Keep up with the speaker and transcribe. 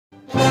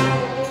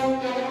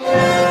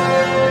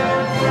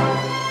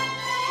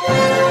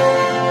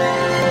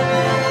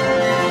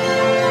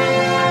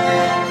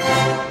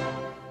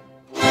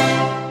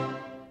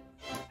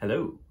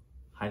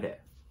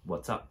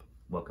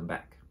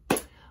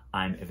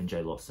Stephen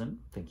J. Lawson.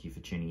 Thank you for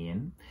tuning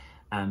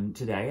in.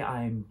 Today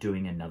I'm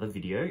doing another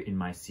video in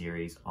my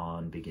series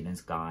on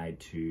Beginner's Guide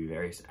to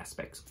various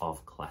aspects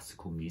of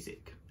classical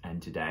music.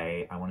 And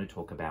today I want to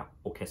talk about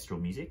orchestral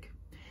music.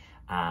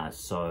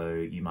 So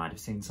you might have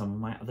seen some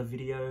of my other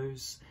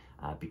videos,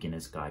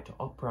 Beginner's Guide to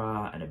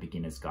Opera and a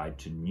Beginner's Guide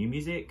to New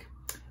Music.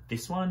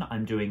 This one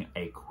I'm doing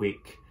a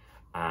quick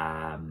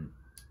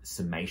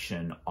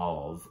summation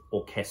of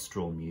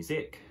orchestral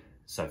music.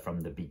 So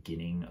from the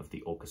beginning of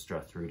the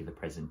orchestra through to the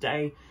present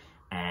day.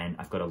 And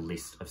I've got a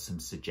list of some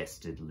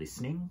suggested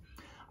listening.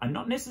 I'm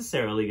not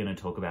necessarily going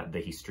to talk about the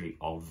history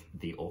of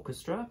the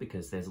orchestra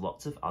because there's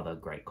lots of other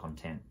great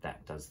content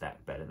that does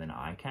that better than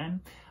I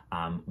can.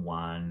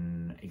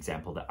 One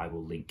example that I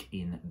will link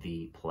in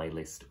the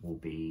playlist will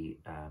be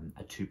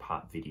a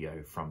two-part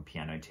video from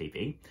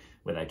PianoTV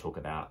where they talk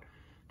about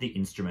the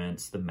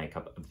instruments, the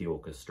makeup of the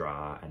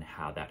orchestra, and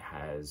how that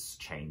has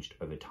changed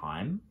over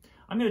time.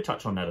 I'm going to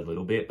touch on that a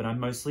little bit, but I'm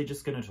mostly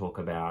just going to talk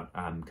about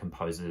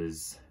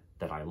composers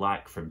that I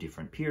like from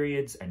different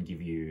periods and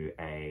give you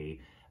a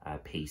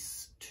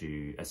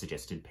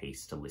suggested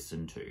piece to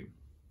listen to.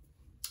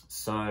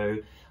 So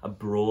a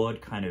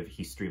broad kind of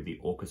history of the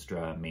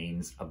orchestra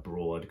means a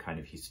broad kind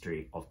of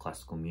history of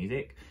classical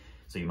music.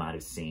 So you might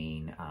have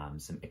seen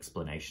some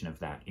explanation of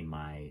that in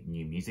my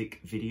new music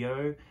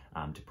video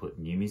to put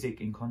new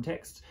music in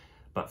context.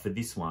 But for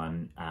this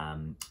one,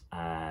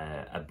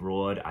 a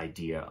broad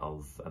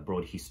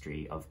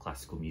history of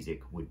classical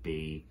music would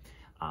be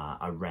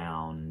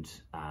around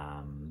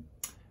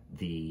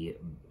the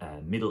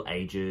Middle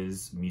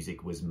Ages.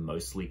 Music was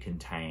mostly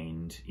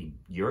contained in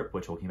Europe. We're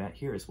talking about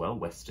here as well,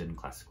 Western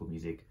classical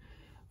music.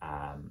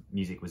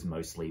 Music was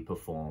mostly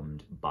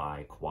performed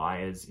by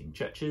choirs in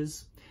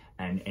churches,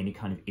 and any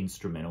kind of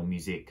instrumental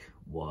music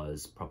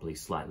was probably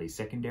slightly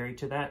secondary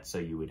to that. So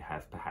you would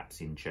have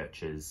perhaps in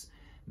churches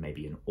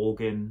maybe an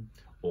organ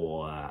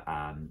or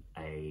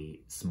a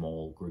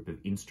small group of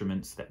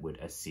instruments that would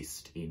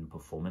assist in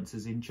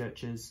performances in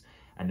churches.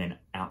 And then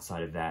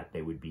outside of that,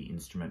 there would be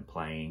instrument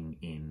playing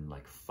in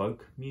like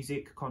folk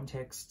music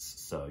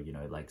contexts. So, you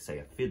know, like say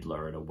a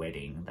fiddler at a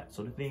wedding, that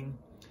sort of thing.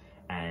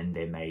 And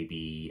there may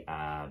be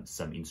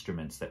some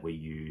instruments that were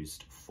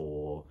used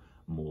for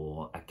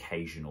more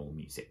occasional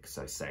music.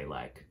 So say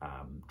like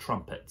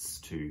trumpets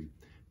to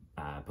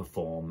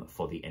perform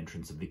for the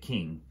entrance of the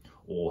king,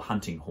 or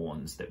hunting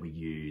horns that were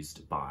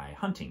used by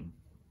hunting.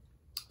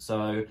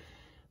 So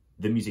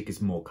the music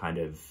is more kind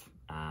of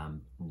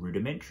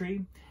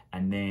rudimentary.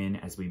 And then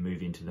as we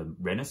move into the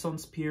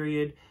Renaissance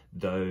period,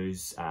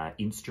 those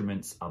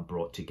instruments are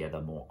brought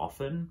together more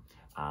often.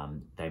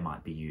 They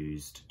might be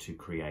used to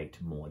create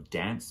more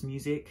dance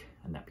music,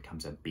 and that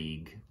becomes a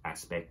big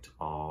aspect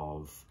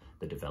of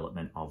the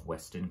development of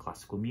Western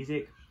classical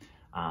music.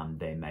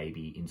 There may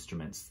be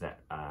instruments that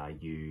are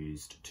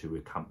used to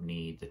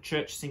accompany the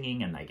church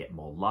singing, and they get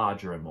more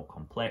larger and more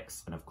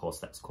complex. And of course,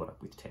 that's caught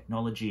up with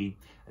technology.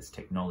 As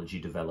technology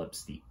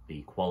develops, the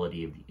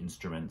quality of the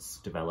instruments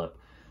develop.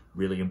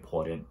 Really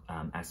important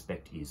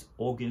aspect is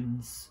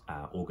organs.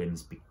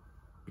 Organs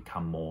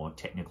become more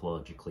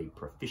technologically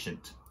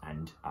proficient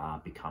and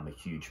become a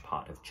huge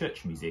part of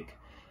church music,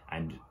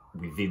 and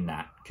within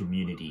that,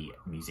 community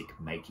music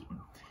making.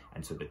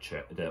 And so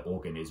the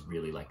organ is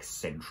really like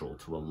central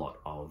to a lot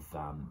of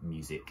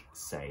music,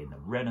 say in the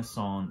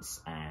Renaissance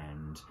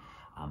and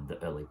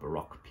the early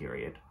Baroque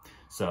period.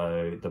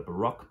 So the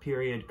Baroque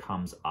period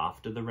comes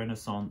after the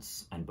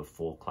Renaissance and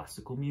before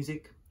classical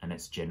music, and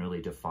it's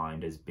generally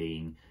defined as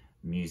being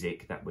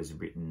music that was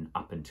written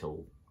up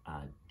until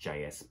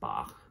J.S.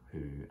 Bach,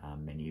 who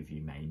many of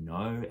you may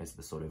know as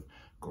the sort of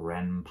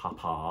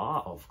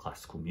grandpapa of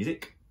classical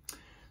music.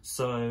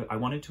 So I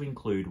wanted to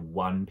include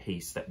one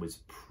piece that was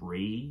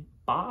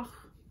pre-Bach,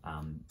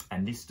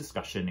 and this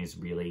discussion is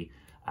really,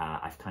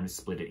 I've kind of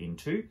split it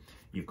into,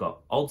 you've got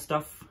old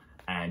stuff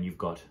and you've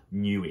got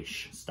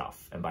newish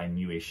stuff. And by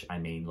newish, I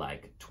mean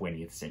like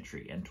 20th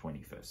century and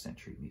 21st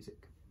century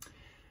music.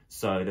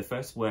 So the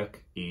first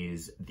work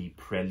is the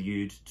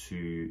Prelude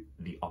to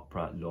the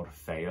opera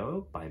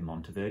L'Orfeo by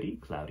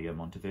Monteverdi, Claudio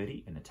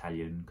Monteverdi, an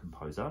Italian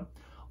composer.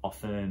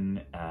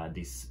 Often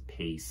this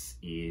piece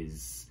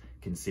is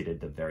considered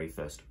the very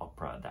first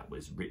opera that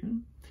was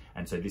written.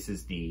 And so this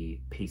is the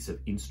piece of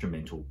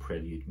instrumental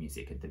prelude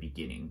music at the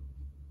beginning.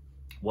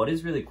 What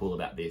is really cool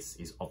about this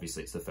is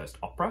obviously it's the first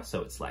opera,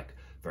 so it's like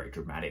very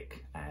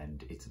dramatic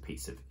and it's a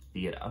piece of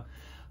theatre.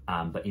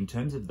 But in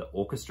terms of the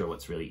orchestra,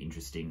 what's really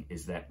interesting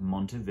is that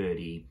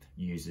Monteverdi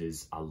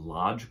uses a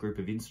large group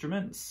of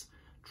instruments,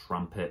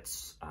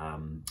 trumpets,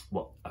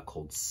 what are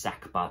called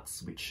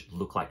sackbuts, which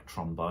look like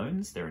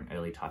trombones. They're an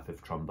early type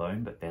of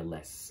trombone, but they're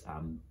less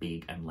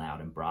big and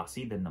loud and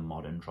brassy than the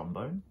modern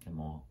trombone. They're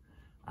more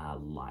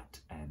light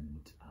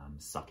and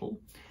subtle.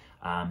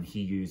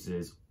 He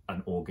uses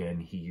an organ,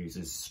 he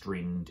uses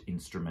stringed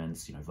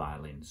instruments, you know,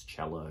 violins,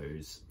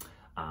 cellos.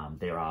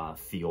 There are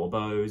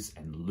theorbos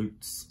and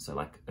lutes, so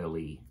like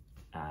early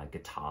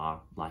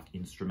guitar-like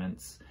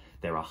instruments.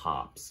 there are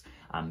harps.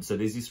 So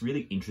there's this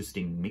really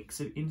interesting mix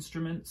of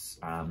instruments,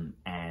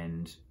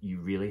 and you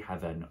really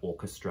have an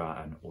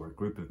orchestra or a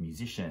group of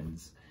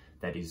musicians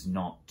that is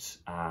not,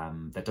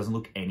 that doesn't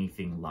look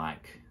anything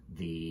like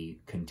the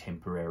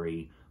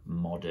contemporary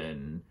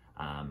modern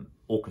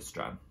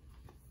orchestra.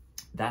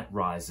 That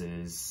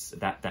rises,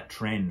 that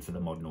trend for the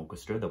modern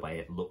orchestra, the way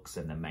it looks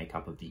and the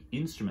makeup of the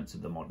instruments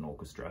of the modern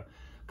orchestra,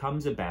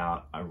 comes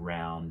about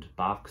around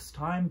Bach's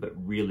time, but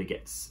really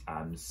gets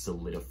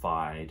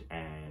solidified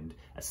and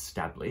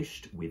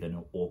established with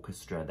an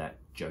orchestra that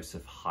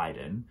Joseph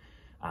Haydn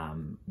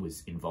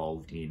was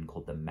involved in,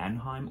 called the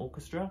Mannheim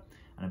Orchestra.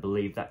 And I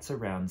believe that's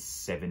around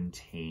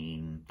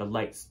the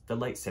late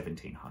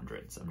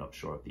 1700s. I'm not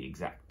sure of the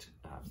exact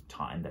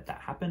time that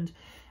happened.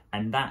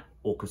 And that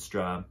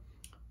orchestra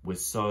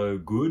was so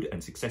good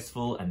and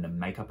successful, and the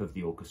makeup of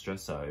the orchestra,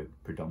 so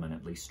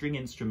predominantly string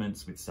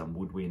instruments with some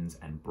woodwinds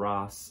and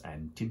brass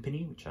and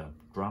timpani, which are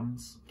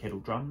drums, kettle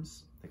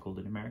drums, they're called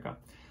in America.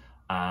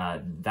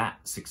 That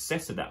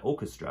success of that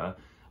orchestra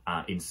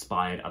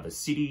inspired other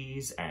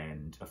cities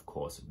and, of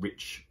course,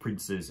 rich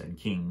princes and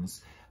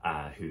kings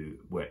who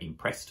were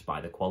impressed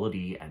by the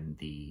quality and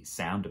the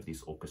sound of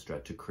this orchestra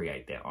to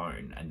create their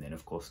own. And then,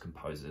 of course,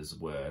 composers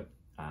were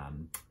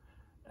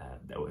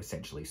they were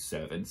essentially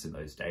servants in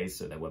those days,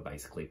 so they were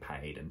basically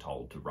paid and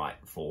told to write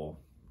for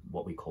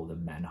what we call the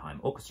Mannheim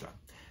Orchestra.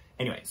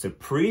 Anyway, so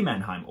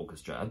pre-Mannheim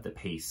Orchestra, the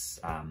piece,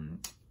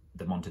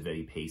 the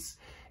Monteverdi piece,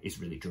 is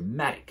really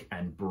dramatic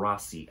and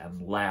brassy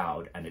and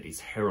loud, and it is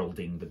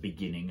heralding the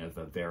beginning of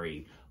a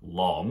very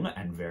long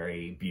and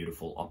very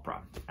beautiful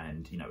opera.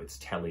 And you know, it's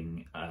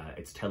telling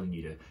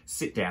you to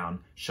sit down,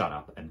 shut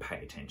up, and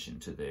pay attention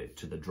to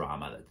the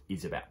drama that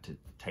is about to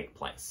take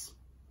place.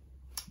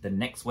 The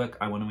next work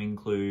I want to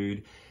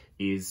include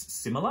is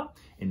similar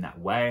in that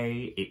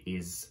way. It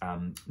is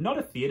not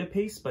a theatre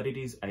piece, but it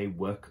is a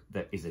work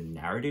that is a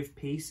narrative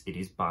piece. It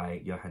is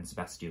by Johann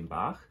Sebastian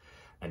Bach,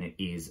 and it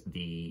is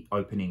the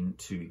opening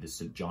to the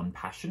St. John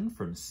Passion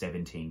from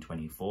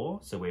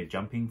 1724. So we're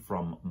jumping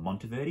from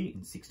Monteverdi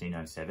in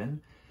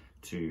 1607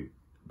 to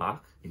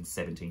Bach in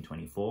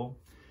 1724.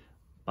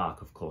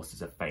 Bach, of course,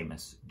 is a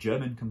famous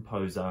German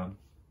composer.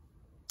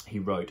 He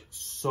wrote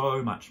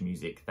so much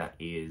music that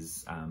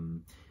is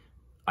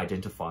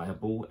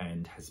identifiable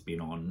and has been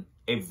on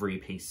every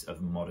piece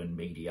of modern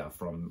media,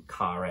 from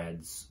car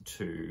ads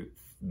to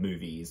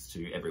movies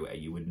to everywhere.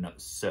 You would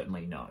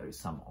certainly know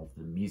some of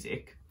the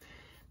music.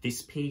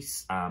 This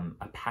piece,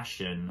 A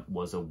Passion,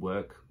 was a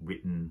work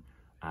written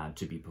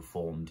to be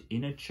performed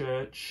in a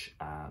church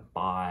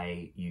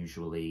by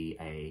usually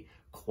a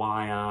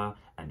choir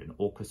and an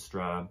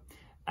orchestra,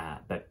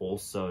 but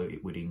also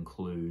it would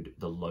include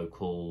the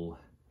local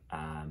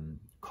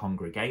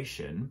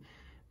congregation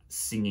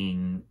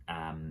singing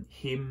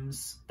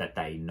hymns that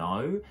they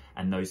know,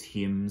 and those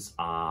hymns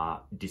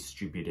are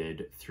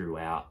distributed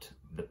throughout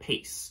the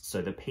piece.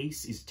 So the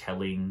piece is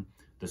telling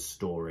the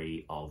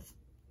story of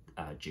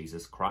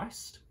Jesus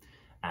Christ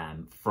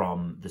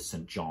from the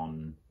St.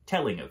 John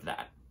telling of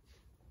that.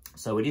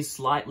 So it is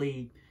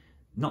slightly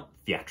not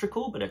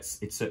theatrical, but it's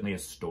certainly a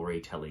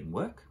storytelling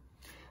work.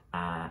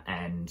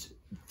 And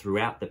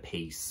throughout the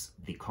piece,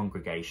 the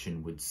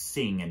congregation would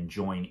sing and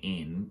join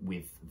in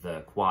with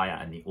the choir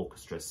and the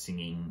orchestra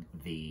singing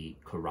the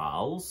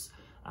chorales,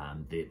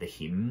 the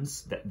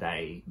hymns that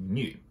they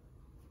knew.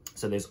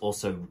 So there's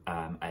also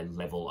a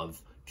level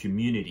of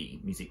community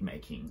music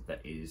making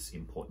that is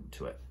important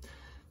to it.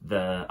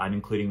 I'm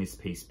including this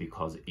piece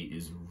because it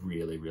is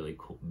really, really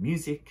cool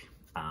music.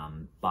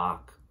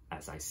 Bach,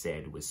 as I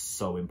said, was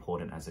so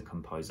important as a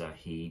composer.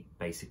 He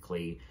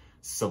basically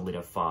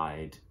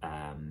solidified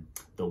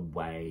the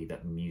way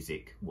that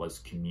music was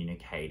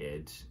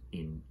communicated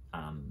in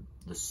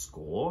the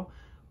score.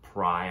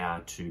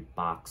 Prior to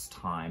Bach's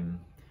time,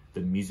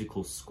 the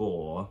musical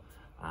score,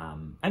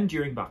 and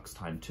during Bach's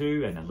time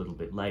too, and a little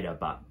bit later,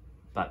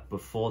 but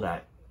before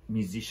that,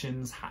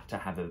 musicians had to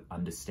have an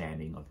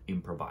understanding of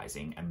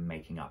improvising and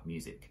making up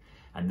music,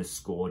 and the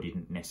score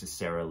didn't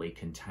necessarily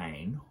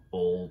contain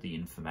all the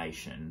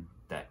information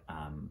that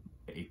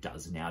it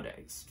does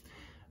nowadays.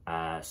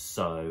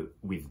 So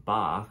with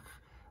Bach,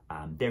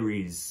 there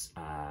is,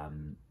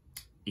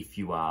 if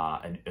you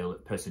are a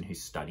person who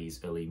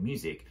studies early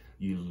music,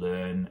 you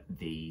learn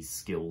these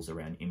skills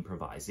around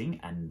improvising,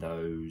 and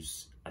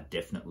those are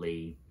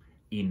definitely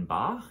in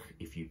Bach.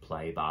 If you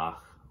play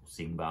Bach,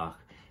 sing Bach,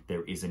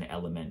 there is an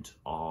element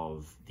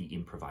of the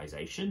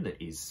improvisation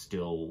that is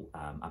still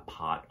a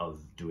part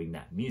of doing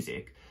that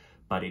music,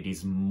 but it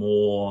is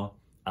more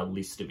a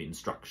list of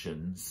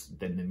instructions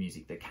than the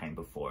music that came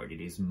before it. It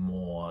is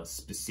more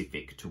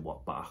specific to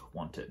what Bach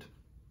wanted.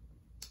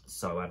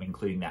 So I'm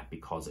including that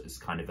because it is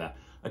kind of a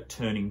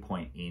turning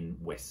point in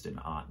Western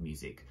art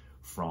music,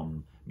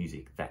 from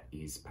music that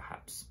is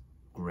perhaps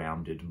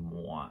grounded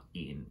more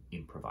in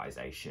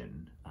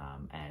improvisation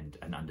and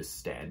an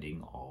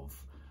understanding of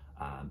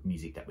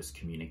music that was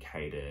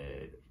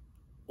communicated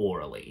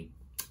orally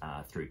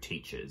through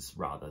teachers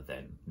rather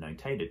than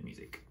notated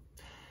music.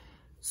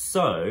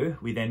 So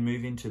we then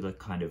move into the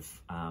kind of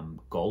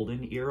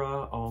golden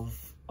era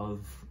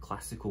of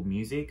classical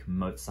music,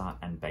 Mozart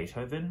and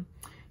Beethoven.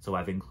 So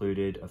I've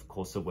included, of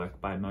course, a work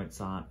by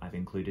Mozart. I've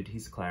included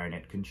his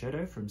Clarinet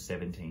Concerto from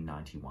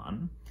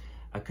 1791.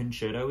 A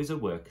concerto is a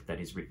work that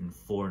is written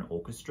for an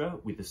orchestra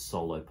with a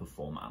solo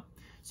performer.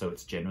 So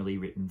it's generally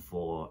written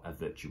for a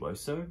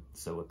virtuoso,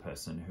 so a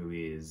person who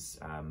is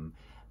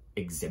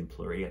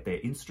exemplary at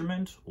their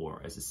instrument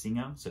or as a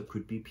singer. So it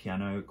could be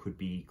piano, it could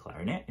be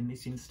clarinet in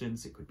this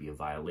instance, it could be a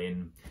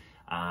violin.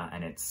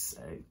 And it's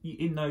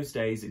in those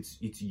days,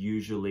 it's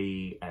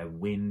usually a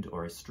wind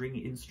or a string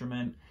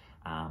instrument.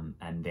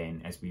 And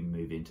then as we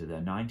move into the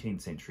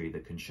 19th century, the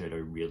concerto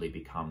really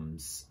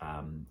becomes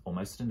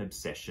almost an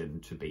obsession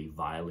to be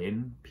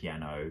violin,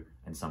 piano,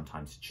 and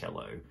sometimes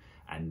cello.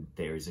 And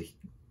there is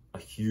a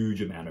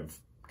huge amount of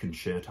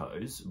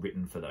concertos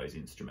written for those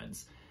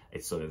instruments.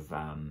 It's sort of,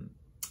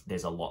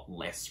 there's a lot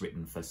less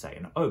written for, say,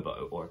 an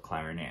oboe or a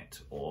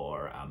clarinet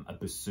or a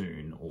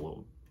bassoon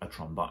or a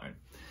trombone.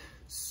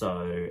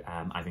 So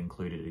I've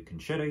included a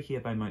concerto here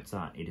by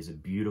Mozart. It is a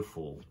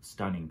beautiful,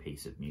 stunning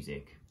piece of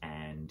music,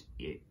 and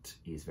it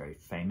is very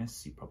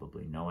famous. You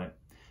probably know it.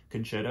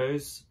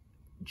 Concertos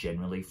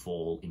generally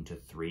fall into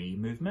 3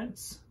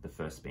 movements, the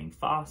first being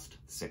fast,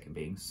 the second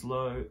being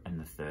slow, and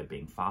the third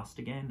being fast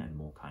again and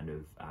more kind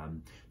of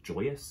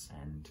joyous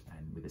and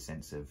with a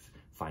sense of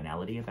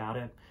finality about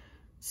it.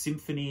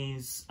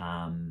 Symphonies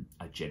are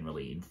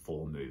generally in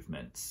 4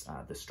 movements.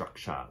 The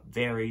structure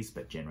varies,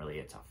 but generally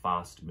it's a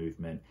fast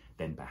movement,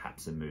 then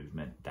perhaps a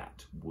movement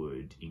that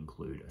would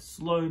include a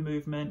slow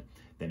movement,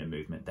 then a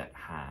movement that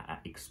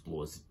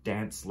explores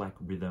dance-like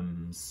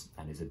rhythms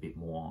and is a bit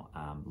more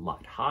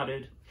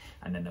light-hearted,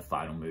 and then the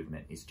final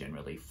movement is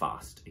generally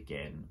fast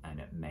again, and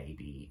it may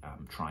be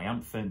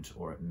triumphant,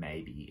 or it may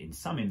be, in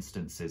some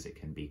instances, it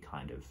can be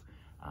kind of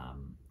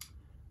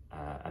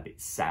a bit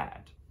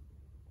sad.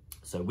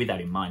 So with that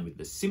in mind, with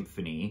the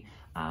symphony,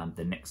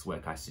 the next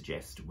work I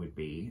suggest would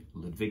be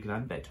Ludwig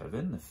van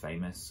Beethoven, the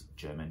famous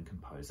German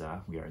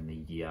composer. We are in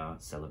the year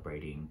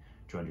celebrating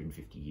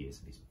 250 years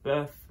of his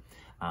birth.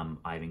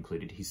 I've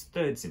included his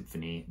 3rd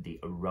symphony, the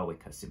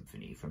Eroica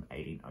Symphony from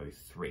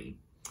 1803.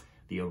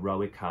 The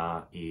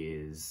Eroica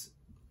is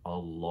a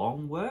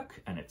long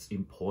work, and it's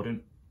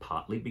important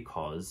partly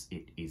because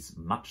it is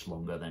much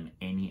longer than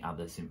any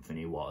other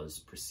symphony was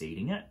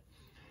preceding it.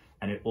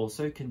 And it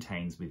also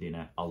contains within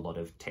it a lot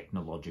of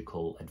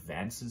technological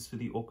advances for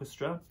the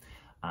orchestra.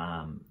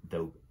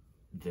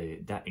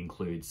 That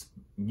includes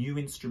new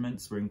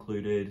instruments were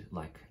included,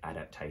 like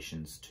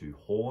adaptations to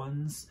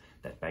horns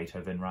that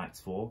Beethoven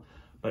writes for,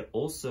 but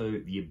also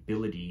the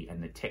ability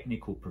and the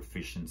technical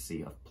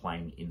proficiency of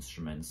playing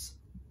instruments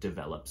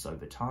develops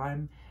over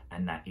time,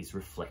 and that is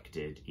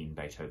reflected in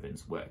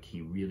Beethoven's work.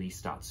 He really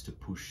starts to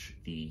push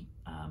the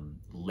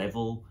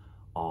level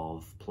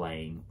of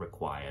playing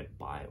required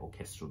by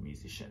orchestral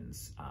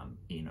musicians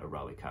in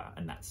Eroica,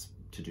 and that's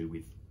to do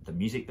with the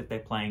music that they're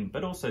playing,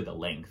 but also the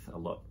length. A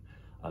lot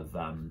of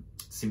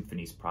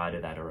symphonies prior to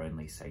that are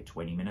only, say,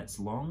 20 minutes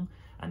long,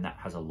 and that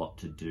has a lot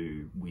to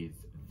do with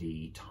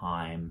the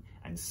time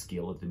and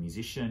skill of the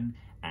musician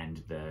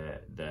and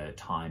the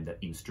time that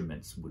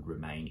instruments would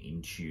remain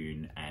in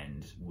tune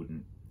and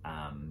wouldn't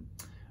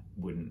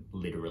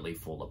literally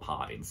fall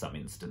apart in some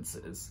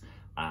instances.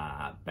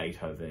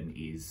 Beethoven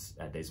is,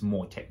 there's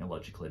more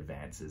technological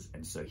advances,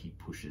 and so he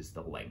pushes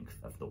the length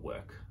of the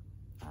work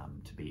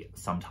to be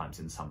sometimes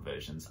in some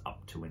versions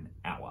up to an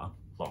hour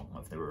long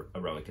of the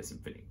Eroica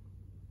Symphony.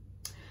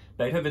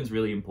 Beethoven's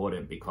really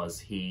important because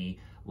he,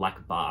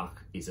 like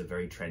Bach, is a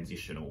very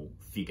transitional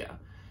figure.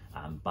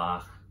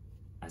 Bach,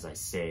 as I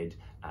said,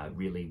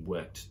 really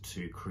worked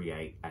to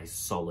create a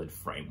solid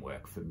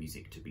framework for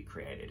music to be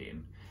created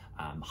in.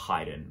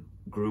 Haydn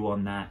grew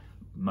on that.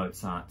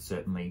 Mozart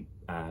certainly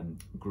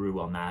grew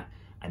on that,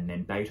 and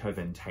then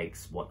Beethoven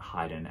takes what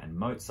Haydn and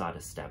Mozart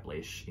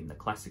establish in the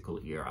classical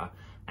era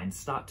and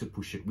start to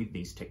push it with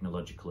these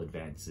technological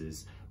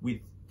advances, with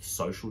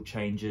social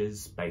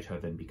changes.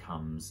 Beethoven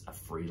becomes a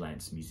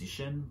freelance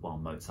musician while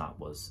Mozart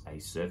was a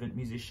servant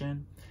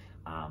musician,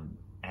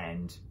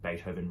 and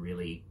Beethoven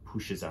really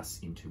pushes us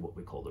into what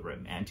we call the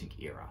Romantic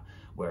era,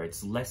 where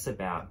it's less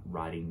about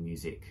writing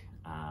music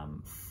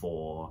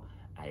for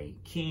a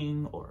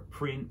king or a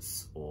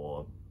prince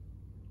or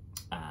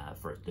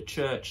for the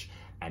church,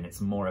 and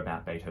it's more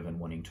about Beethoven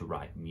wanting to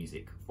write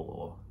music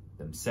for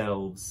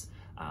themselves,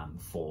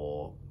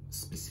 for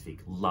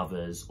specific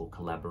lovers or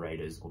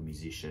collaborators or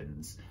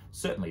musicians.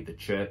 Certainly the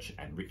church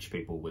and rich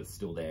people were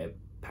still there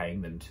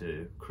paying them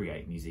to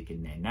create music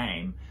in their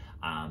name,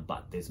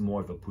 but there's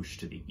more of a push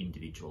to the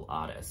individual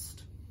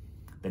artist.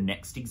 The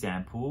next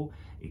example,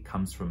 it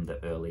comes from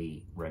the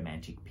early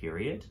Romantic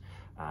period,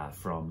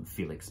 from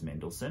Felix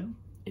Mendelssohn.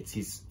 It's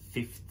his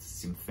 5th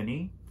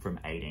symphony from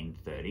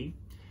 1830,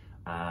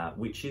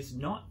 which is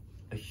not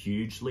a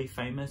hugely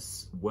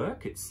famous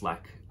work. It's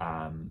like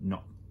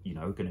not,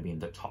 going to be in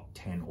the top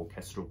 10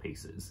 orchestral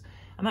pieces.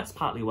 And that's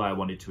partly why I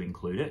wanted to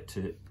include it,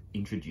 to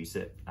introduce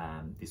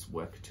this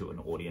work to an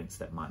audience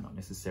that might not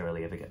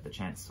necessarily ever get the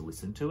chance to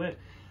listen to it.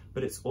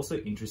 But it's also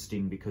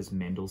interesting because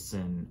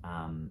Mendelssohn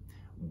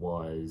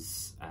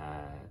was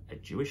a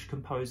Jewish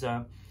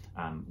composer,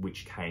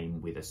 which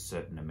came with a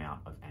certain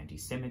amount of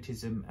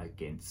anti-Semitism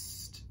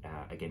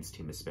against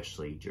him,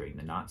 especially during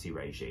the Nazi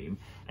regime.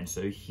 And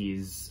so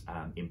his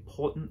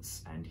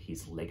importance and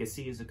his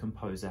legacy as a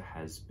composer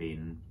has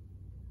been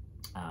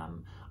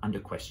under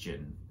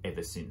question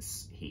ever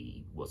since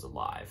he was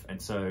alive.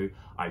 And so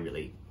I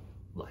really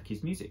like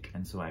his music,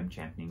 and so I'm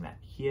championing that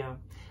here.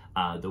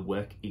 The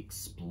work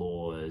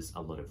explores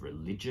a lot of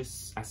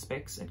religious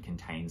aspects and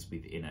contains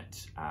within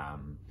it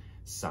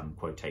some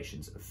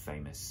quotations of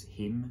famous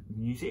hymn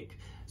music.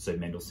 So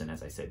Mendelssohn,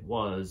 as I said,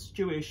 was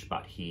Jewish,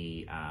 but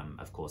he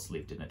of course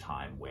lived in a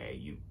time where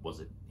he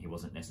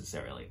wasn't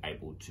necessarily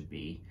able to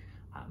be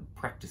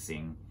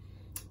practicing.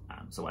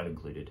 So I've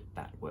included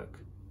that work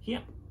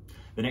here.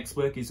 The next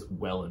work is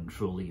well and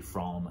truly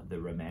from the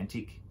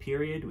Romantic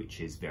period,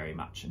 which is very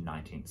much a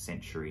 19th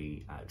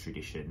century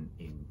tradition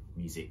in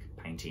music,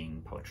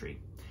 painting, poetry.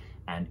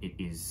 And it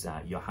is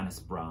Johannes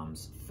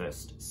Brahms'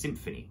 First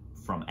Symphony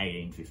from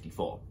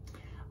 1854.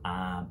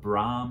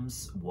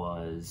 Brahms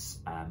was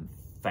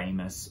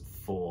famous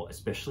for,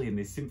 especially in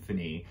this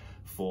symphony,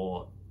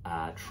 for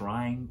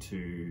trying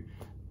to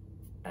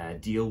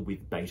deal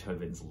with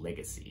Beethoven's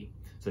legacy.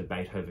 So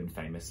Beethoven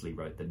famously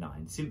wrote the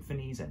 9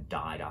 symphonies and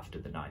died after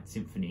the 9th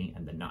symphony,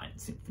 and the 9th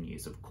symphony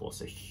is of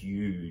course a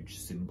huge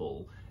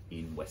symbol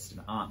in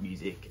Western art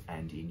music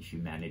and in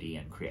humanity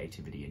and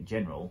creativity in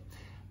general.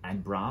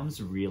 And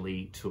Brahms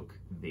really took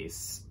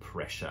this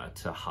pressure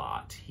to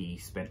heart. He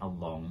spent a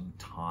long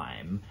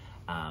time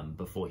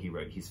before he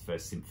wrote his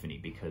First Symphony,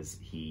 because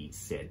he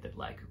said that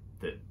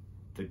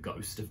the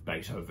ghost of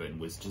Beethoven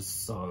was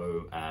just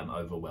so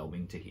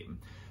overwhelming to him.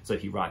 So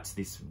he writes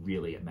this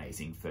really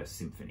amazing First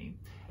Symphony.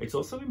 It's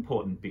also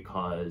important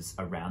because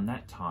around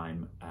that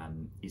time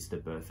is the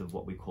birth of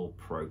what we call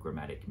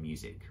programmatic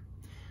music.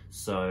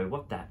 So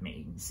what that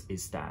means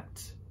is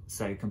that,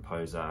 say, a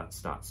composer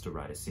starts to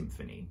write a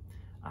symphony,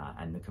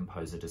 and the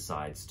composer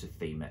decides to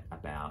theme it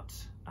about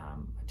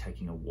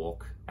taking a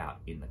walk out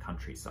in the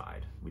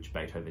countryside, which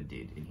Beethoven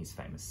did in his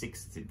famous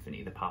 6th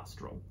Symphony, the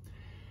Pastoral.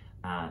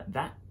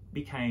 That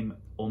became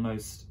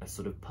almost a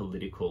sort of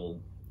political,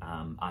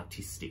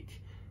 artistic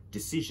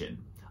decision.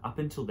 Up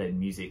until then,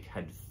 music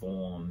had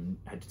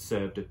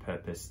served a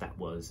purpose that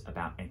was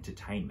about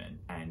entertainment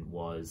and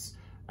was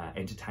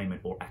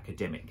entertainment or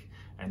academic.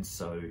 And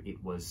so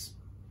it was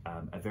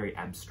a very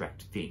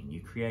abstract thing.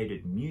 You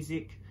created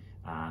music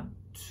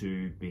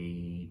to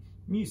be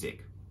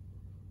music.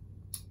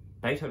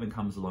 Beethoven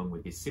comes along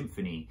with this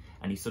symphony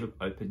and he sort of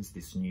opens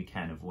this new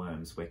can of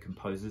worms where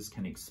composers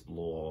can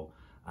explore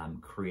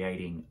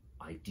creating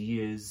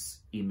ideas,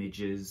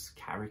 images,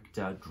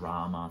 character,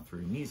 drama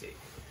through music.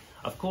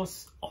 Of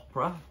course,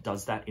 opera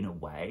does that in a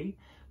way,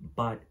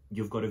 but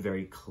you've got a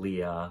very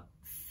clear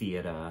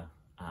theatre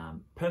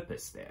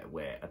purpose there,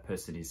 where a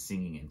person is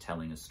singing and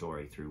telling a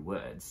story through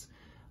words.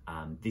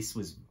 This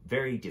was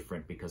very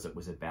different because it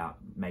was about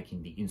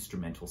making the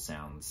instrumental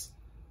sounds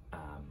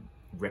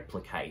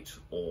replicate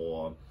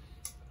or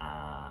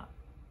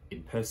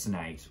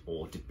impersonate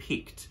or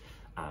depict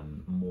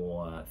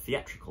more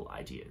theatrical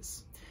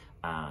ideas.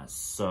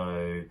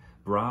 So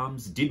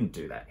Brahms didn't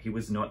do that. He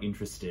was not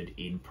interested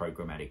in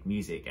programmatic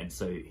music, and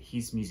so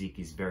his music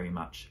is very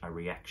much a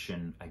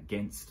reaction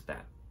against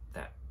that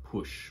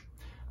push.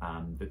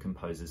 The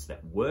composers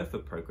that were for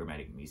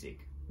programmatic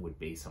music would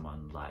be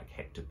someone like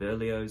Hector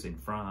Berlioz in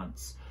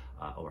France,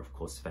 or of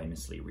course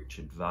famously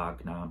Richard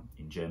Wagner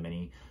in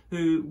Germany,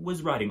 who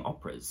was writing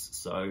operas,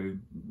 so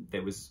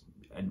there was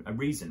a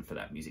reason for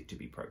that music to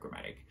be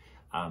programmatic.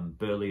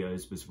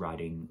 Berlioz was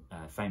writing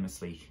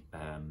famously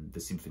the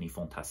Symphonie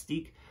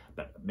Fantastique,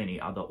 but many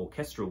other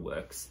orchestral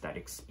works that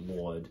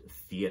explored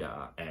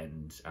theatre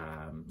and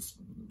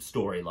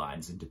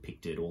storylines and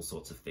depicted all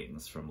sorts of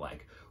things, from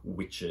like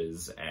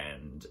witches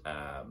and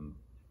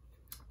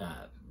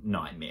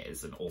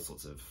nightmares and all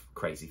sorts of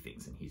crazy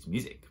things in his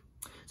music.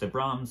 So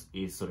Brahms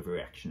is sort of a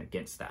reaction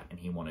against that, and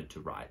he wanted to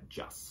write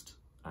just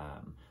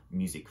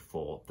music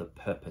for the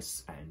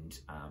purpose and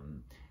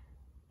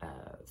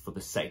for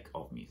the sake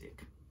of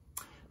music.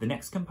 The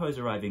next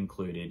composer I've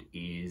included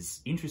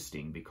is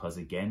interesting because,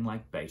 again,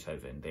 like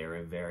Beethoven, they're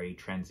a very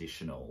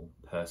transitional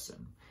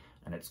person,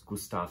 and it's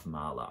Gustav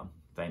Mahler,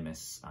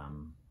 famous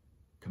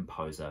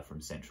composer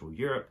from Central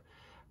Europe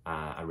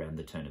around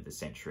the turn of the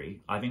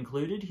century. I've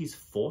included his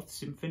 4th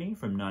Symphony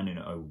from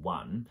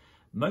 1901,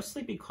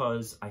 mostly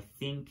because I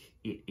think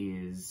it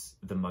is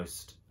the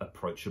most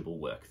approachable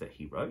work that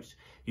he wrote.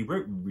 He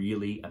wrote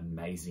really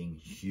amazing,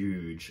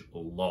 huge,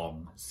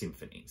 long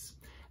symphonies,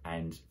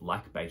 and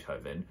like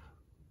Beethoven,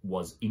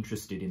 was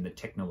interested in the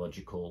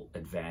technological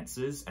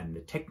advances and the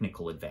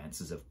technical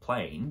advances of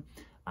playing,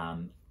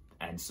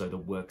 and so the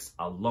works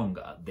are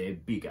longer, they're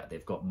bigger,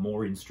 they've got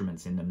more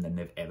instruments in them than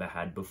they've ever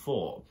had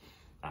before.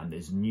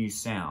 There's new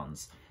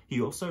sounds. He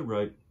also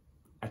wrote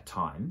at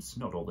times,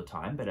 not all the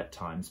time, but at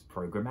times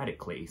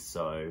programmatically.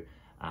 So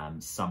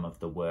Some of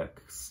the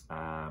works,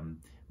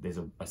 there's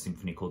a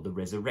symphony called the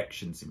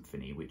Resurrection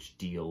Symphony, which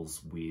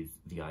deals with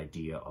the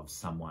idea of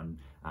someone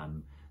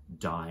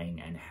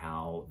dying and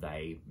how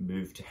they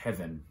move to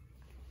heaven,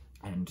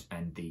 and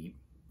the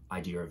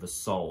idea of a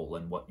soul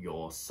and what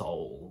your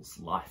soul's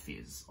life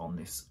is on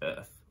this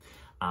earth.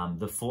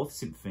 The Fourth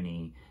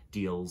Symphony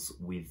deals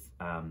with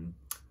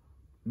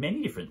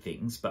many different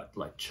things, but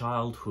like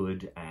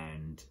childhood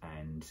and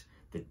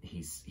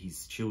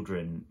his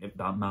children.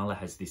 Mahler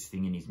has this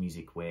thing in his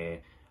music where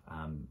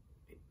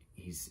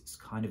he's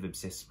kind of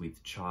obsessed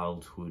with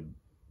childhood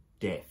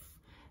death.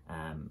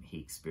 He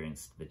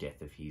experienced the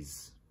death of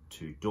his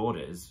two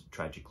daughters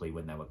tragically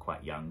when they were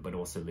quite young, but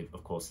also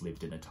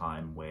lived in a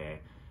time where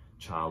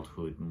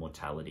childhood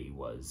mortality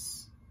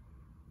was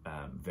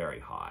very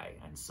high,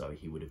 and so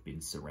he would have been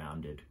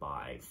surrounded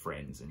by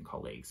friends and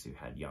colleagues who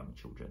had young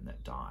children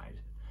that died.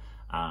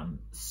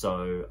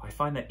 So I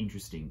find that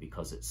interesting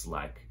because it's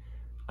like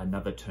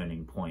another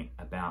turning point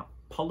about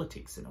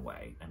politics in a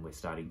way, and we're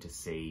starting to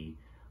see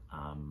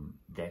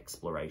the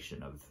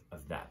exploration of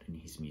that in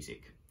his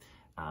music.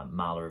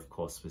 Mahler, of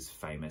course, was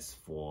famous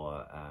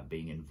for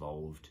being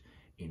involved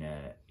in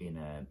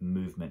a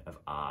movement of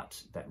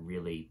art that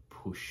really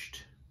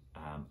pushed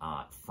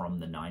art from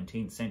the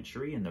 19th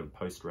century and the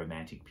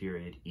post-Romantic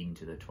period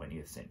into the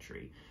 20th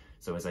century.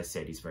 So as I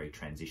said, he's very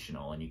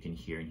transitional, and you can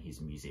hear in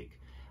his music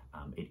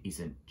it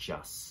isn't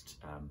just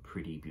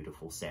pretty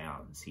beautiful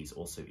sounds. He's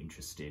also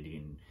interested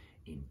in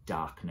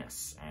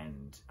darkness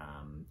and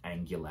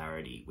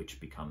angularity, which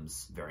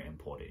becomes very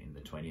important in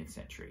the 20th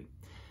century.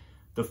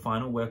 The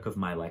final work of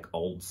my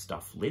old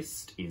stuff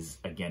list is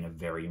again a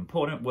very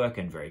important work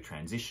and very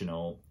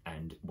transitional,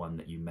 and one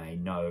that you may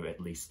know at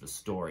least the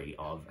story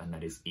of, and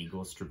that is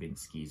Igor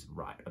Stravinsky's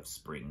Rite of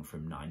Spring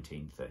from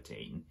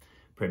 1913.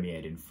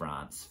 Premiered in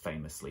France.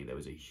 Famously, there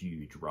was a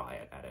huge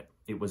riot at it.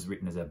 It was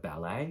written as a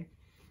ballet,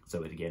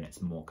 so again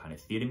it's more kind of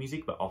theatre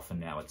music, but often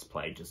now it's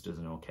played just as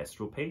an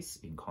orchestral piece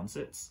in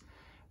concerts.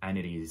 And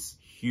it is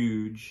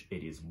huge,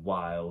 it is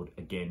wild.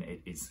 Again,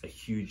 it is a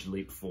huge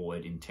leap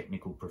forward in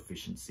technical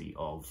proficiency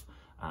of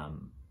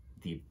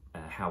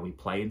how we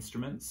play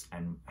instruments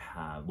and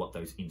what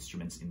those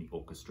instruments in the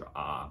orchestra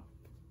are.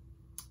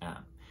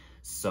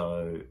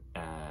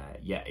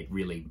 Yeah, it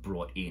really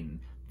brought in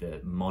the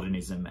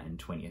modernism and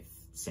 20th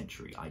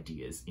century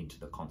ideas into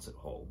the concert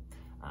hall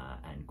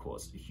and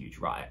caused a huge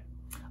riot.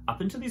 Up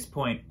until this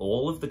point,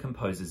 all of the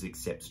composers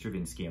except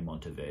Stravinsky and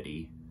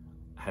Monteverdi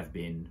have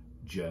been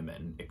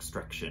German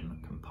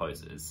extraction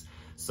composers.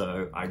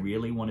 So I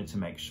really wanted to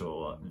make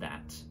sure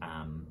that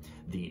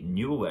the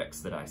newer works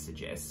that I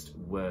suggest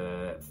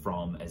were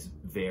from as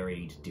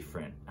varied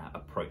different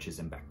approaches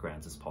and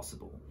backgrounds as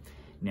possible.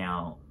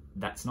 Now,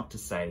 that's not to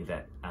say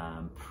that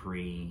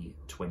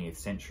pre-20th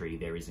century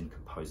there isn't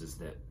composers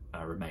that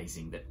are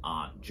amazing that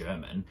aren't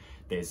German.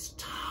 There's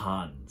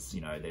tons,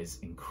 you know, there's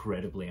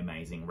incredibly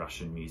amazing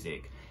Russian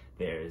music,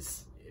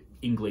 there's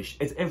English,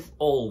 it's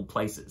all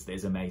places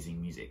there's amazing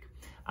music.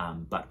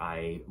 But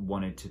I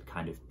wanted to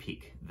kind of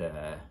pick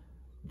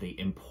the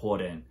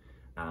important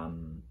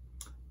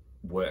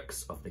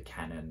works of the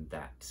canon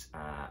that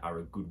are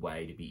a good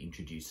way to be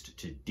introduced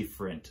to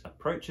different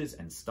approaches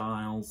and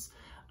styles,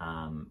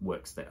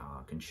 works that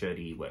are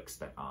concerti, works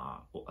that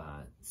are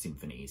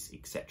symphonies,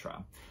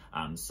 etc.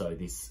 So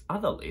this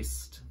other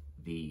list,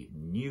 the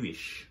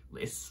newish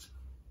list,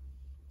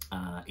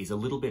 is a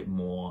little bit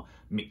more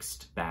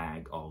mixed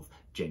bag of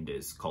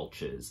genders,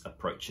 cultures,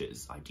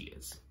 approaches,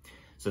 ideas.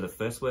 So the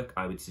first work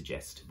I would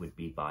suggest would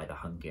be by the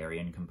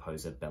Hungarian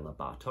composer Bela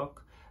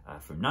Bartok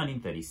from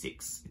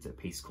 1936. It's a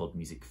piece called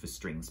Music for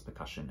Strings,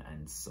 Percussion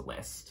and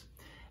Celeste.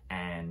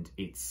 And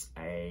it's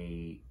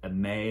an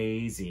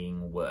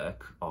amazing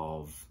work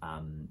of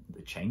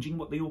changing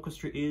what the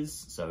orchestra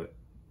is. So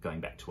going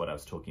back to what I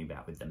was talking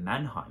about with the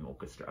Mannheim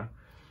Orchestra,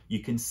 you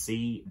can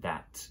see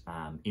that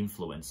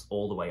influence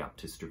all the way up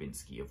to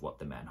Stravinsky of what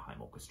the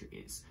Mannheim Orchestra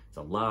is. It's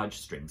a large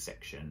string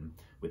section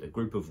with a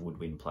group of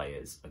woodwind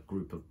players, a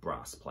group of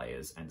brass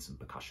players, and some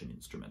percussion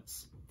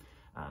instruments.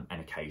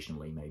 And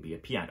occasionally maybe a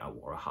piano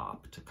or a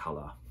harp to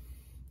colour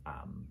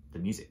the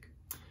music.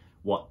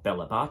 What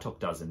Bela Bartok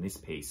does in this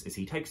piece is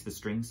he takes the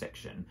string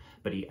section,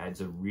 but he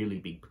adds a really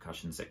big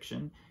percussion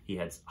section. He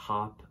adds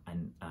harp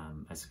and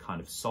as a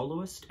kind of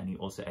soloist, and he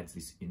also adds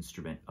this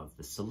instrument of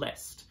the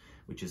Celeste,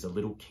 which is a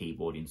little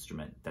keyboard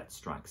instrument that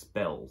strikes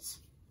bells.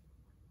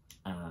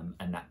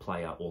 And that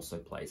player also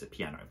plays a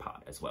piano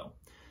part as well.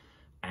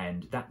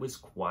 And that was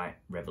quite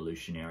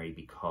revolutionary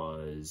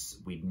because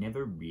we'd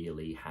never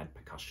really had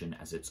percussion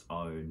as its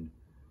own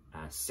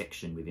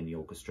section within the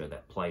orchestra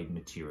that played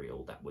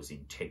material that was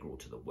integral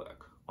to the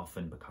work.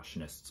 Often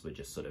percussionists were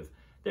just sort of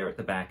there at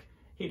the back,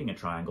 hitting a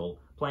triangle,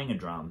 playing a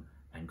drum,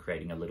 and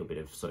creating a little bit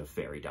of sort of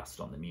fairy dust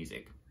on the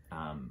music.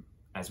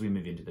 As we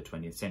move into the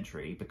 20th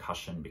century,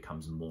 percussion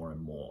becomes more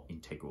and more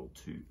integral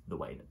to the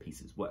way that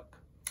pieces work.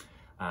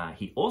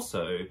 He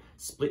also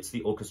splits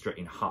the orchestra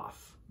in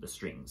half, the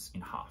strings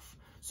in half.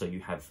 So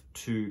you have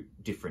two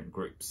different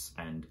groups,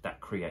 and that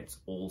creates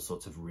all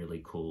sorts of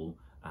really cool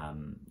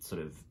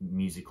sort of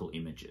musical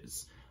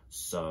images.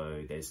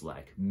 So there's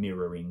like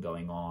mirroring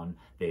going on.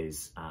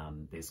 There's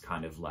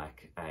kind of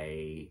like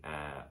a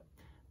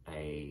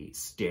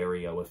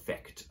stereo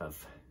effect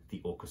of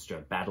the orchestra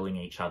battling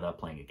each other,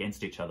 playing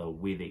against each other,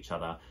 with each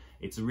other.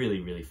 It's a really,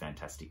 really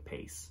fantastic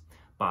piece.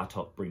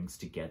 Bartok brings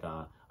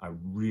together a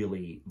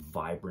really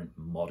vibrant,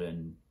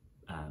 modern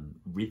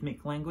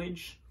rhythmic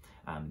language.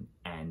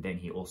 And then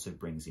he also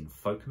brings in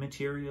folk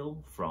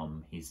material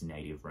from his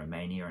native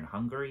Romania and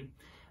Hungary.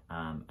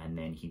 And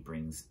then he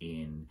brings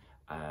in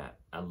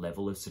a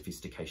level of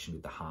sophistication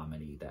with the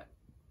harmony that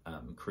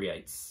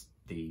creates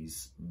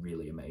these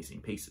really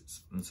amazing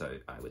pieces. And so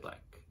I would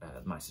like,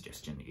 my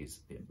suggestion is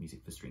the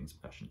music for strings,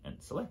 percussion,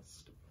 and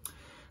Celeste.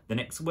 The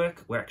next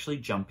work, we're actually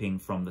jumping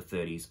from the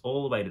 30s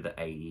all the way to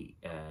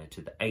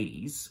the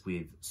 80s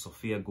with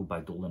Sofia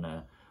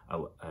Gubaidulina,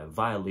 a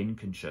violin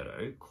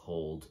concerto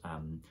called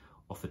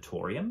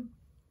Offertorium.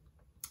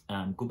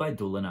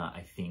 Gubaidulina,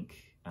 I think,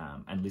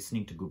 and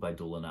listening to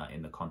Gubaidulina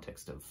in the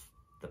context of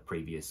the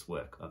previous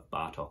work of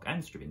Bartok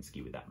and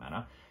Stravinsky with that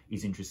matter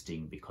is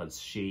interesting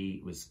because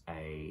she was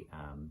a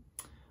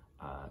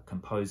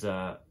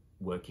composer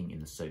working in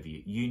the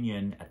Soviet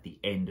Union at the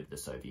end of the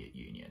Soviet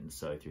Union,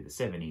 so through the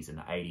 70s and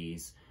the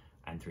 80s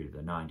and through to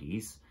the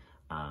 90s.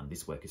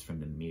 This work is from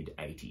the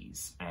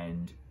mid-80s,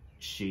 and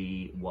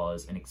she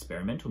was an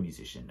experimental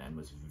musician and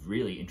was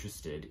really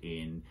interested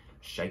in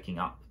shaking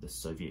up the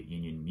Soviet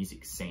Union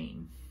music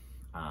scene,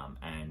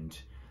 and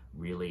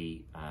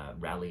really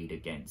rallied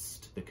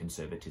against the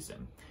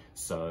conservatism.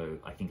 So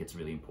I think it's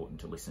really important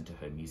to listen to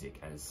her music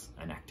as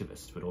an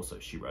activist, but also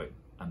she wrote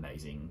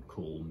amazing,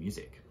 cool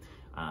music.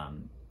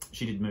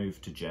 She did move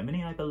to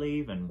Germany, I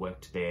believe, and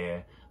worked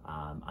there.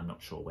 I'm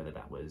not sure whether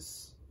that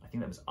was, I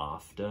think that was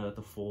after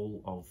the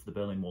fall of the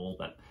Berlin Wall,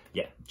 but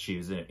yeah, she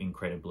was an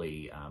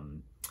incredibly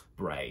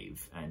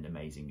brave and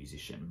amazing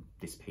musician.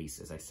 This piece,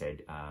 as I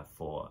said,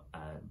 for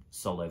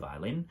solo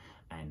violin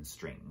and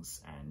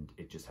strings, and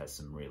it just has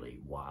some really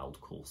wild,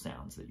 cool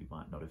sounds that you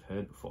might not have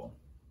heard before.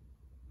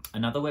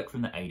 Another work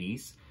from the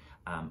 80s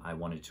I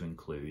wanted to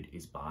include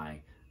is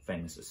by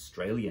famous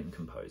Australian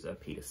composer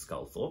Peter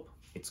Sculthorpe.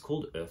 It's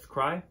called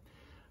Earthcry.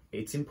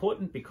 It's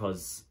important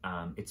because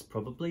it's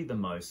probably the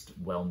most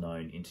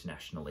well-known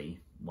internationally,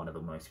 one of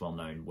the most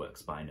well-known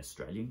works by an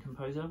Australian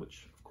composer,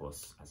 which of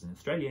course, as an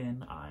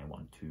Australian, I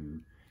want to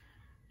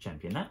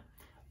champion that.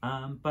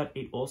 But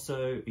it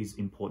also is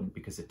important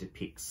because it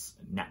depicts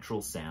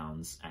natural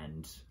sounds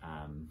and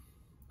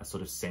a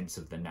sort of sense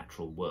of the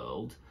natural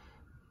world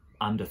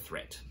under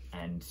threat.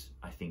 And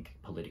I think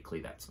politically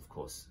that's of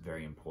course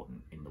very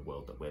important in the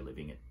world that we're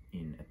living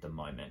in at the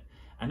moment.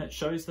 And it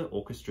shows that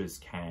orchestras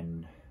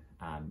can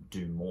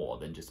do more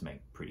than just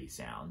make pretty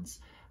sounds,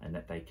 and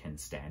that they can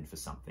stand for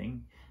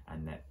something,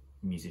 and that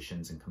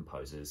musicians and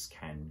composers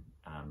can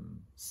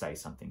say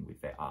something with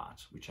their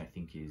art, which I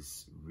think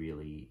is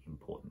really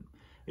important.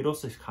 It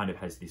also kind of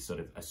has this sort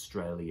of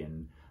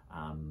Australian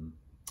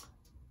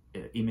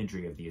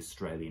imagery of the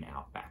Australian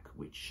outback,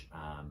 which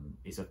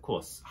is of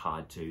course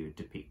hard to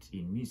depict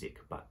in music,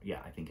 but yeah,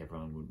 I think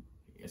everyone would,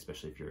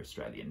 especially if you're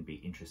Australian, be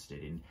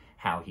interested in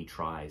how he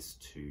tries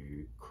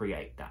to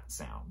create that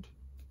sound.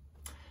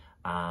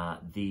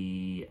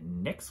 The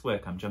next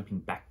work, I'm jumping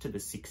back to the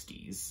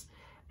 60s,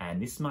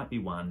 and this might be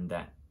one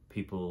that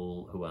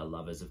people who are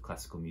lovers of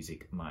classical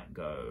music might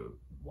go,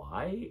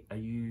 why are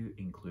you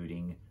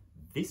including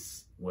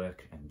this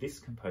work and this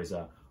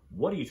composer?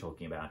 What are you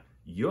talking about?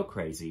 You're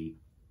crazy.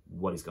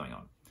 What is going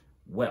on?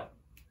 Well,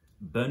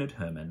 Bernard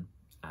Herrmann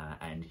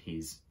and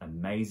his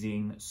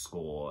amazing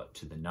score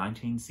to the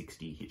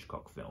 1960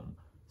 Hitchcock film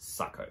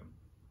Psycho.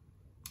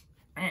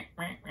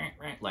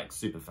 Like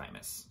super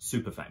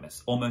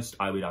famous, almost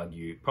I would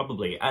argue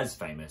probably as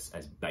famous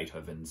as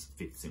Beethoven's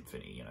Fifth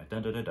Symphony, you know, da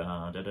da da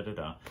da da da da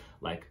da.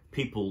 Like,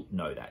 people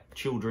know that.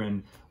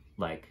 Children,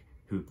 like,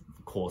 who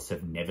of course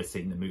have never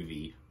seen the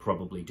movie,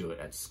 probably do it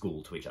at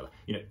school to each other.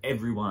 You know,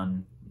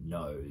 everyone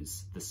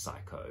knows the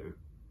Psycho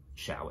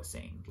shower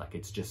scene. Like,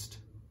 it's just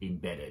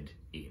embedded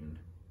in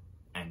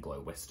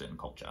Anglo-Western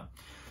culture.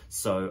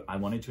 So I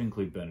wanted to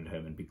include Bernard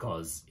Herrmann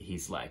because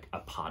he's like a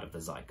part of the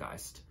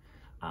zeitgeist.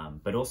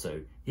 But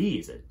also, he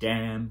is a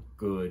damn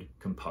good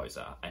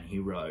composer, and he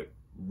wrote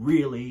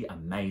really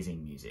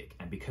amazing music.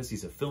 And because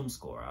he's a film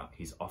scorer,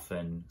 he's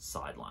often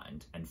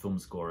sidelined, and film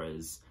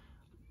scorers,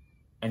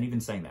 and even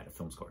saying that, a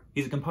film scorer,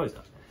 he's a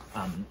composer.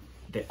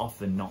 They're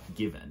often not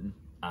given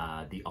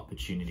the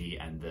opportunity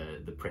and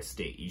the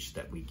prestige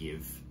that we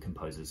give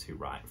composers who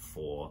write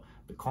for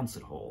the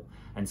concert hall.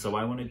 And so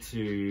I wanted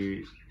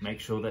to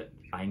make sure that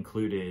I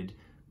included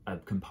a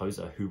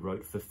composer who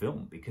wrote for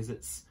film, because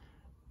it's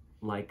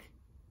like,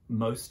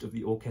 most of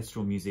the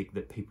orchestral music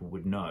that people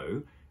would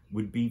know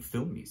would be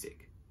film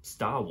music.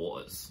 Star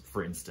Wars,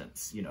 for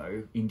instance, you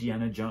know,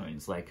 Indiana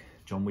Jones, like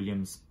John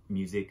Williams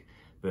music,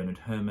 Bernard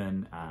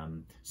Herrmann,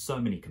 so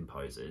many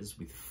composers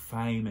with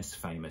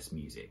famous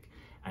music.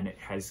 and it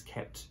has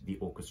kept the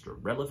orchestra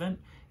relevant,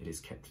 it has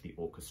kept the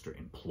orchestra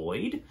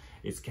employed,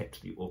 it's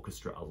kept the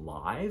orchestra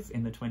alive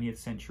in the 20th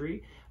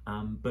century,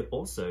 but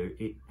also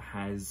it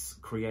has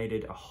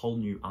created a whole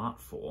new art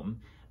form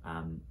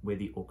where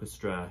the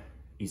orchestra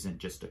isn't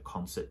just a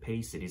concert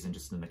piece, it isn't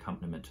just an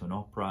accompaniment to an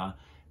opera,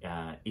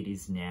 it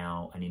is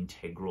now an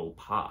integral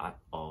part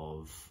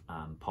of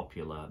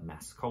popular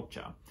mass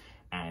culture.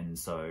 And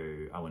so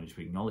I wanted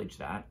to acknowledge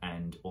that,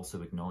 and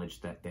also acknowledge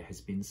that there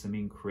has been some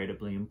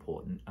incredibly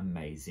important,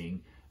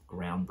 amazing,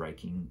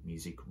 groundbreaking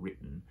music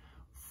written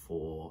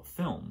for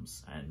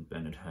films, and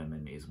Bernard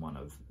Herrmann is one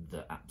of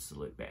the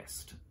absolute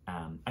best.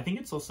 I think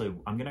it's also,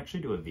 I'm going to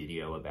actually do a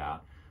video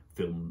about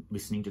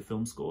listening to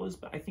film scores,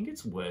 but I think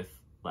it's worth,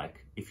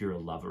 like, if you're a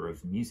lover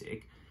of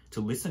music,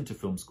 to listen to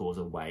film scores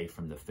away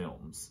from the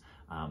films.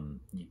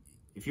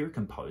 If you're a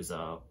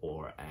composer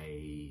or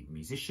a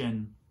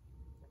musician,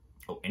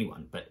 or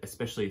anyone, but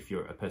especially if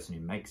you're a person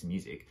who makes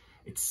music,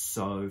 it's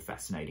so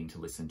fascinating to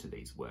listen to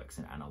these works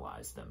and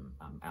analyze them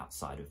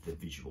outside of the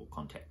visual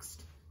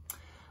context.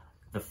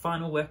 The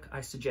final work I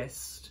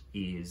suggest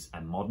is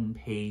a modern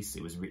piece.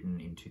 It was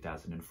written in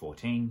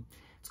 2014.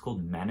 It's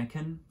called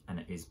Mannequin, and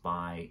it is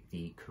by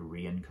the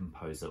Korean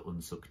composer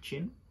Unsuk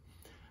Chin.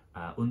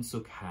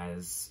 Unsuk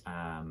has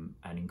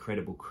an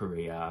incredible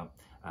career.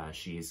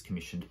 She is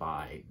commissioned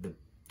by the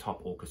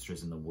top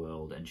orchestras in the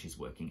world, and she's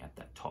working at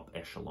that top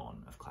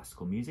echelon of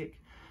classical music.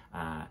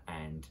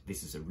 And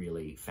this is a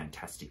really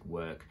fantastic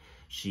work.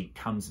 She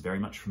comes very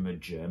much from a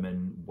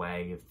German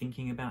way of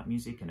thinking about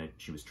music, and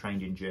she was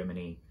trained in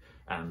Germany,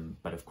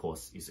 but of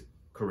course is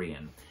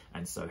Korean,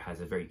 and so has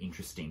a very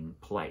interesting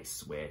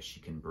place where she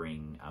can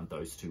bring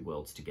those two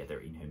worlds together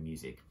in her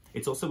music.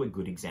 It's also a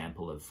good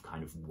example of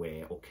kind of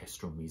where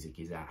orchestral music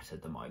is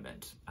at the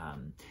moment,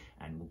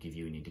 and will give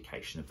you an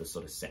indication of the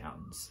sort of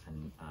sounds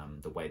and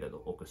the way that the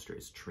orchestra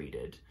is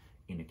treated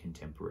in a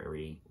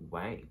contemporary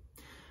way.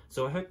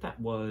 So I hope that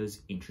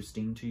was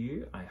interesting to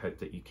you. I hope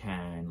that you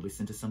can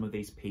listen to some of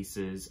these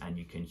pieces and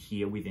you can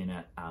hear within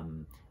it.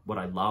 What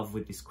I love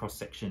with this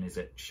cross-section is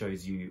it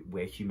shows you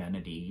where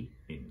humanity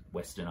in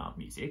Western art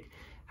music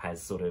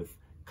has sort of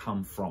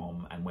come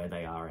from and where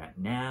they are at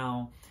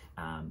now,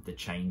 the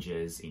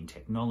changes in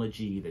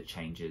technology, the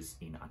changes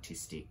in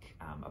artistic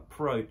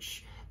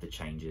approach, the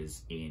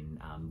changes in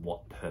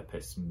what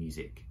purpose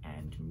music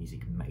and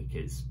music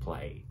makers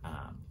play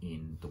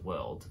in the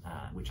world,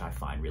 which I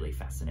find really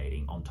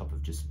fascinating on top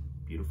of just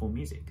beautiful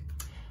music.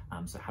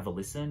 So have a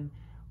listen,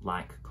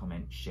 like,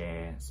 comment,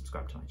 share,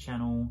 subscribe to my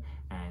channel,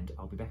 and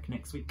I'll be back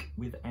next week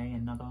with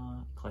another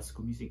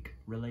classical music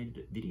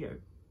related video.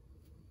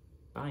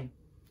 Bye.